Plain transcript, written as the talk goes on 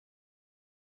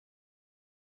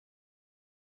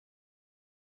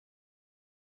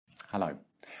Hello.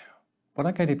 What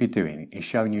I'm going to be doing is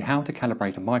showing you how to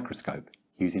calibrate a microscope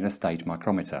using a stage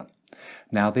micrometer.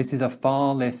 Now this is a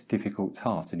far less difficult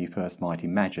task than you first might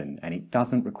imagine, and it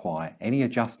doesn't require any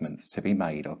adjustments to be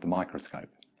made of the microscope.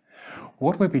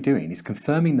 What we'll be doing is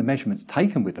confirming the measurements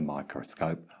taken with the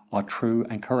microscope are true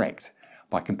and correct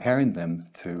by comparing them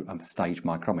to a stage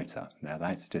micrometer. Now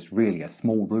that's just really a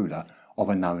small ruler of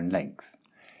a known length.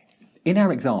 In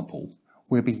our example,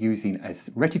 we'll be using a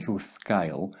reticle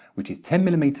scale which is 10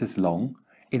 millimeters long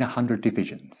in 100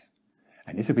 divisions,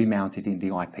 and this will be mounted in the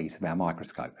eyepiece of our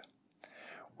microscope.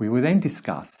 We will then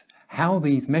discuss how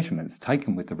these measurements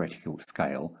taken with the reticle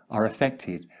scale are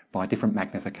affected by different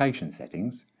magnification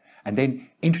settings, and then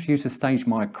introduce a stage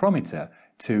micrometer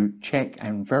to check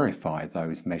and verify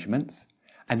those measurements,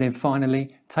 and then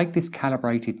finally take this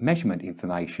calibrated measurement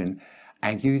information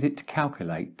and use it to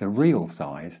calculate the real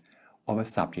size of a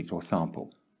subject or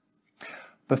sample.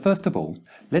 But first of all,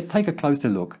 let's take a closer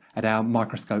look at our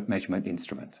microscope measurement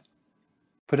instrument.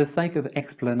 For the sake of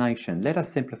explanation, let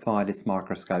us simplify this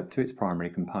microscope to its primary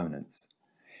components.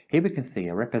 Here we can see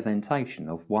a representation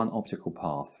of one optical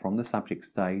path from the subject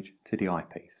stage to the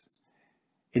eyepiece.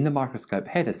 In the microscope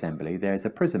head assembly, there is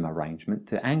a prism arrangement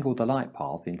to angle the light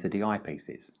path into the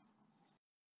eyepieces.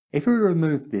 If we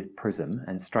remove this prism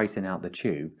and straighten out the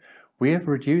tube, we have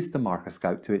reduced the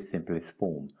microscope to its simplest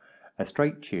form, a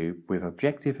straight tube with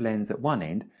objective lens at one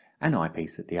end and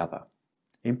eyepiece at the other.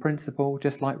 In principle,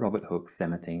 just like Robert Hooke's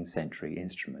 17th century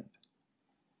instrument.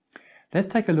 Let's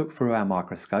take a look through our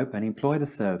microscope and employ the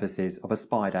services of a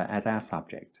spider as our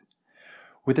subject.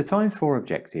 With the ×4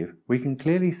 objective, we can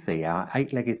clearly see our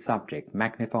 8-legged subject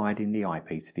magnified in the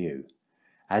eyepiece view.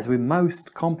 As with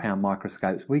most compound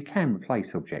microscopes, we can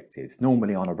replace objectives,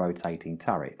 normally on a rotating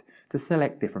turret, to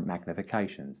select different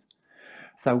magnifications.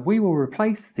 So we will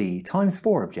replace the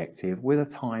 ×4 objective with a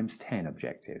 ×10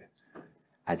 objective.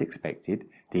 As expected,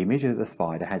 the image of the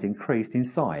spider has increased in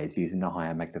size using the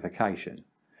higher magnification.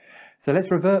 So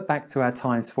let's revert back to our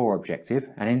 ×4 objective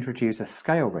and introduce a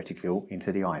scale reticule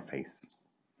into the eyepiece.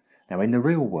 Now in the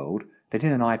real world,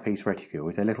 fitting an eyepiece reticule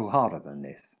is a little harder than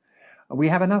this. We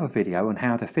have another video on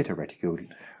how to fit a reticule,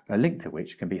 a link to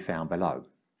which can be found below.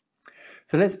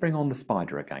 So let's bring on the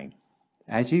spider again.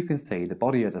 As you can see, the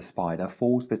body of the spider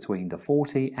falls between the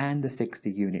 40 and the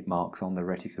 60 unit marks on the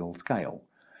reticule scale.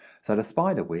 So the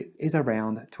spider width is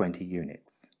around 20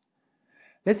 units.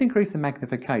 Let's increase the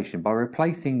magnification by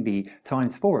replacing the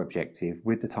 ×4 objective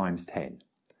with the ×10.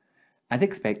 As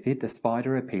expected, the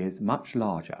spider appears much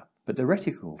larger, but the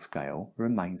reticule scale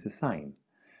remains the same.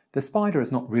 The spider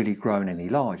has not really grown any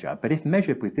larger, but if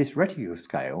measured with this reticule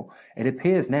scale, it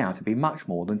appears now to be much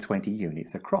more than 20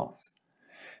 units across.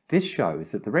 This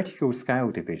shows that the reticule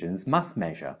scale divisions must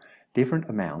measure different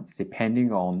amounts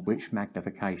depending on which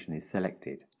magnification is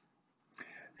selected.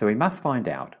 So we must find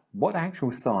out what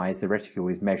actual size the reticule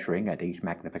is measuring at each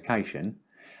magnification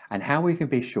and how we can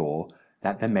be sure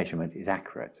that the measurement is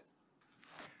accurate.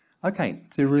 Okay,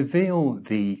 to reveal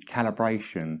the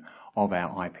calibration of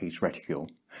our eyepiece reticule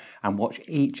and what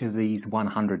each of these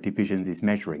 100 divisions is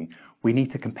measuring, we need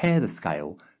to compare the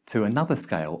scale to another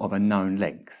scale of a known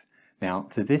length. Now,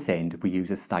 to this end, we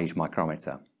use a stage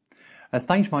micrometer. A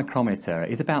stage micrometer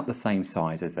is about the same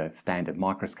size as a standard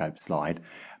microscope slide,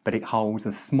 but it holds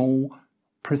a small,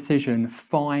 precision,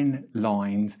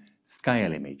 fine-lined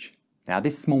scale image. Now,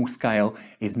 this small scale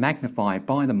is magnified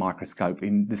by the microscope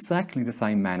in exactly the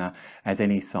same manner as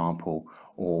any sample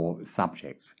or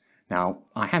subject. Now,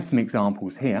 I have some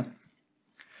examples here.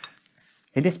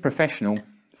 In this professional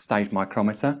stage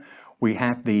micrometer, we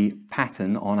have the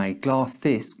pattern on a glass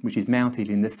disc which is mounted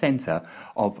in the centre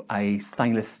of a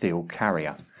stainless steel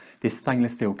carrier. This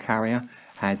stainless steel carrier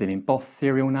has an embossed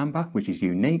serial number which is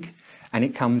unique, and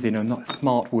it comes in a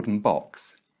smart wooden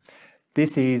box.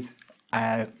 This is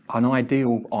an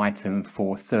ideal item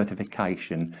for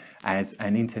certification as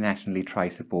an internationally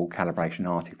traceable calibration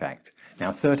artifact.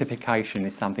 Now, certification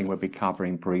is something we'll be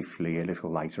covering briefly a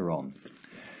little later on.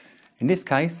 In this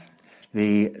case,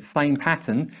 the same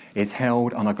pattern is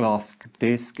held on a glass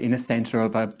disc in the centre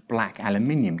of a black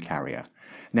aluminium carrier.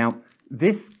 Now,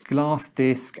 this glass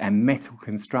disc and metal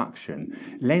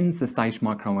construction lends the stage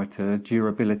micrometer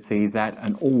durability that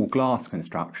an all-glass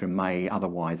construction may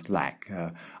otherwise lack,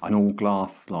 an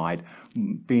all-glass slide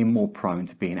being more prone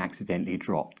to being accidentally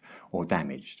dropped or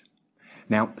damaged.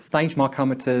 Now, stage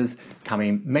micrometers come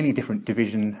in many different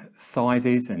division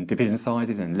sizes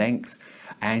and lengths,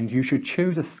 and you should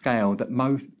choose a scale that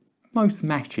most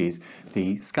matches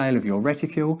the scale of your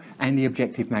reticule and the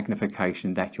objective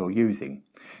magnification that you're using.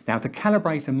 Now, to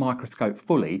calibrate a microscope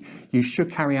fully, you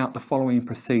should carry out the following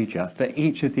procedure for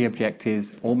each of the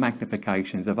objectives or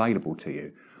magnifications available to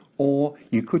you. Or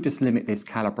you could just limit this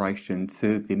calibration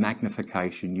to the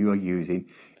magnification you are using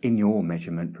in your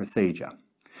measurement procedure.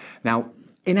 Now,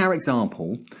 in our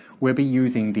example, we'll be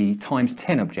using the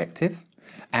 ×10 objective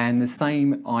and the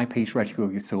same eyepiece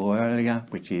reticle you saw earlier,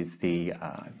 which is the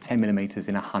 10mm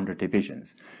in 100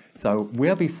 divisions. So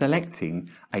we'll be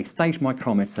selecting a stage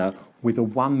micrometer with a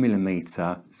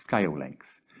 1mm scale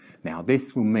length. Now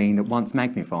this will mean that once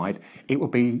magnified, it will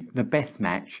be the best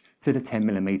match to the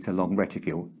 10mm long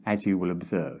reticule, as you will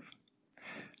observe.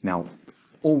 Now,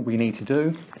 all we need to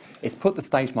do is put the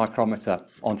stage micrometer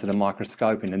onto the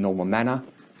microscope in the normal manner,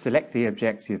 select the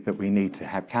objective that we need to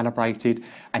have calibrated,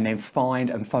 and then find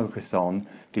and focus on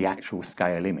the actual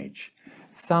scale image.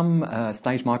 Some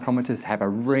stage micrometers have a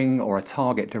ring or a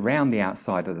target around the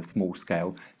outside of the small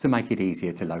scale to make it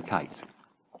easier to locate.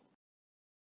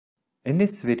 In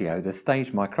this video, the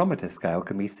stage micrometer scale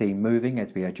can be seen moving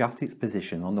as we adjust its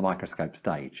position on the microscope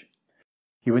stage.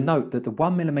 You will note that the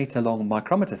 1mm long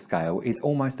micrometer scale is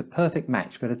almost a perfect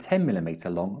match for the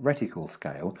 10mm long reticule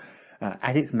scale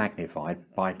as it's magnified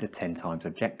by the 10 times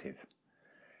objective.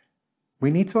 We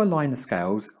need to align the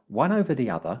scales one over the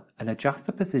other and adjust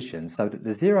the position so that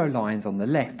the 0 lines on the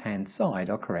left hand side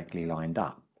are correctly lined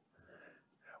up.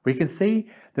 We can see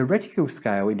the reticule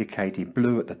scale indicated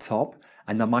blue at the top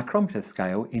and the micrometer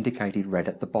scale indicated red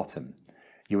at the bottom.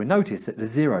 You will notice that the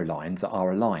 0 lines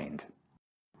are aligned.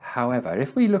 However,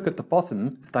 if we look at the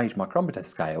bottom stage micrometer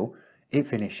scale, it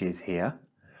finishes here,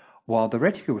 while the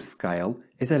reticule scale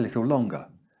is a little longer.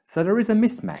 So there is a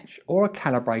mismatch or a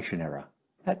calibration error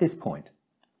at this point.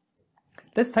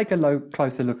 Let's take a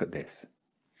closer look at this.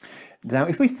 Now,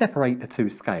 if we separate the two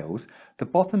scales, the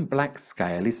bottom black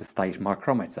scale is a stage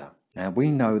micrometer. Now,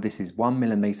 we know this is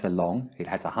 1mm long, it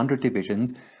has 100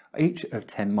 divisions, each of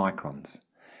 10 microns.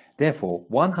 Therefore,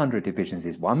 100 divisions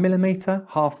is 1mm,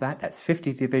 half that's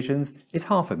 50 divisions, is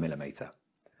half a millimeter.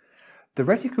 The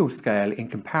reticule scale in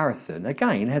comparison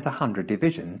again has 100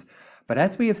 divisions, but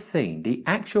as we have seen, the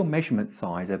actual measurement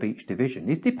size of each division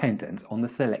is dependent on the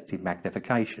selected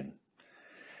magnification.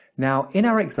 Now, in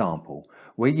our example,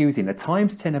 we're using a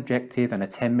 ×10 objective and a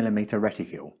 10mm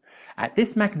reticule. At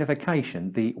this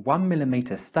magnification, the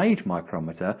 1mm stage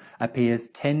micrometer appears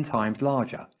 10 times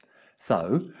larger.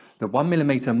 So, the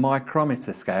 1mm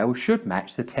micrometer scale should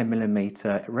match the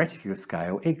 10mm reticule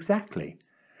scale exactly.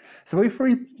 So if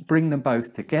we bring them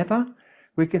both together,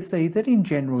 we can see that in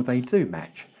general they do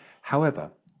match.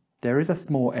 However, there is a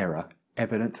small error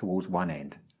evident towards one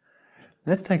end.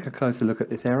 Let's take a closer look at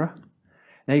this error.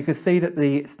 Now you can see that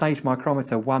the stage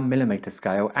micrometer 1mm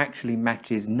scale actually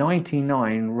matches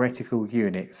 99 reticule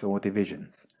units or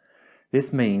divisions.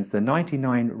 This means the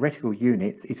 99 reticule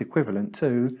units is equivalent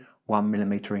to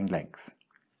 1mm in length.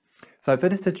 So for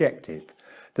this objective,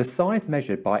 the size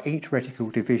measured by each reticule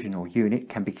division or unit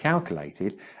can be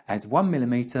calculated as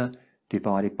 1mm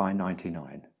divided by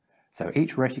 99. So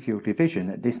each reticule division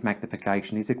at this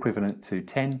magnification is equivalent to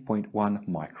 10.1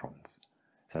 microns.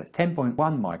 So it's 10.1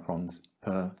 microns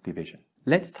per division.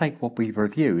 Let's take what we've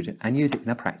reviewed and use it in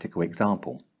a practical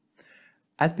example.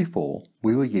 As before,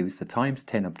 we will use the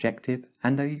 ×10 objective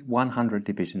and the 100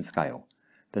 division scale,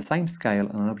 the same scale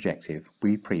and objective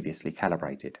we previously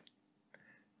calibrated.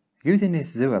 Using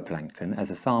this zooplankton as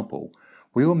a sample,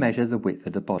 we will measure the width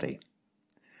of the body.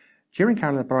 During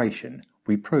calibration,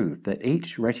 we proved that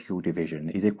each reticule division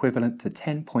is equivalent to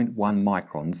 10.1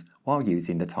 microns while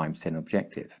using the ×10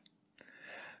 objective.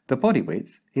 The body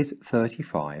width is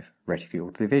 35 reticule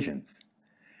divisions.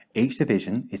 Each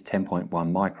division is 10.1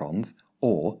 microns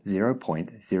or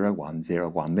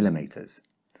 0.0101 millimeters.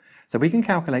 So we can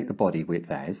calculate the body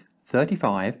width as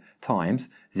 35 times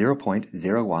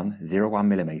 0.0101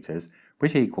 millimeters,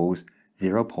 which equals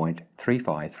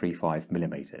 0.3535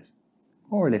 millimeters,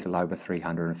 or a little over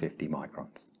 350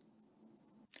 microns.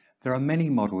 There are many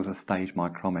models of stage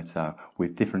micrometer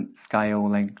with different scale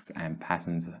lengths and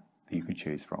patterns that you can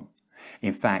choose from.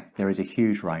 In fact, there is a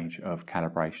huge range of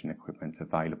calibration equipment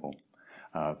available.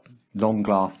 Long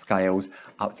glass scales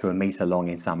up to 1 meter long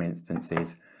in some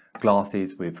instances,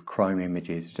 glasses with chrome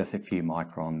images just a few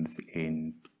microns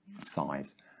in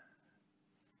size.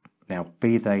 Now,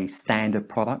 be they standard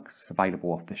products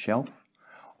available off the shelf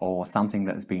or something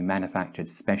that has been manufactured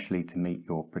specially to meet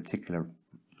your particular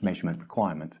measurement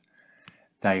requirement,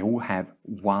 they all have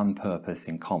one purpose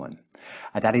in common,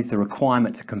 and that is the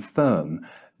requirement to confirm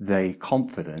the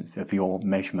confidence of your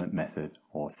measurement method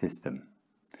or system.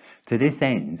 To this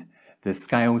end, the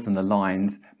scales and the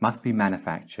lines must be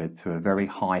manufactured to a very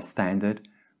high standard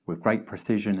with great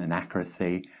precision and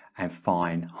accuracy and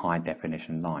fine high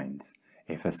definition lines.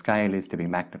 If a scale is to be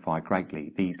magnified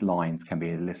greatly, these lines can be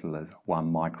as little as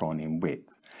 1 micron in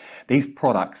width. These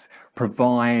products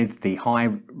provide the high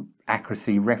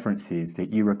accuracy references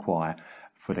that you require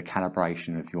for the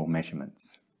calibration of your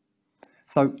measurements.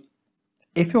 So,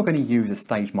 if you're going to use a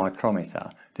stage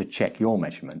micrometer to check your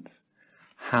measurements,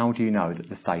 how do you know that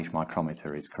the stage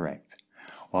micrometer is correct?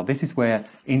 Well, this is where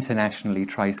internationally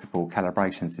traceable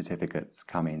calibration certificates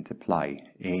come into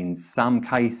play. In some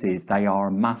cases, they are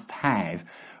a must-have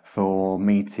for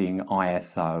meeting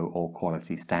ISO or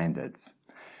quality standards.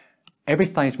 Every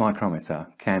stage micrometer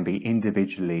can be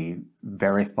individually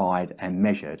verified and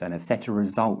measured, and a set of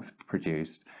results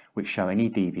produced which show any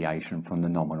deviation from the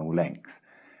nominal length.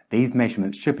 These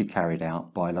measurements should be carried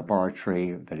out by a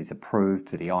laboratory that is approved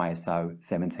to the ISO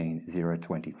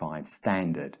 17025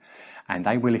 standard, and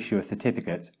they will issue a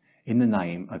certificate in the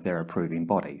name of their approving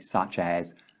body, such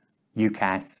as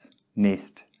UCAS,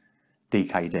 NIST,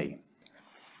 DKD.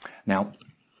 Now,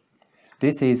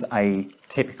 this is a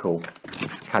typical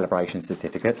calibration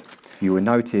certificate. You will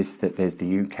notice that there's the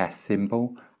UCAS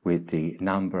symbol with the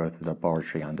number of the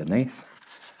laboratory underneath.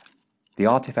 The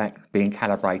artifact being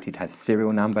calibrated has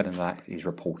serial number, and that is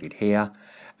reported here,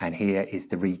 and here is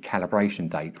the recalibration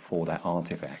date for that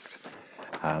artifact.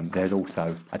 There's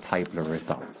also a table of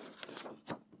results.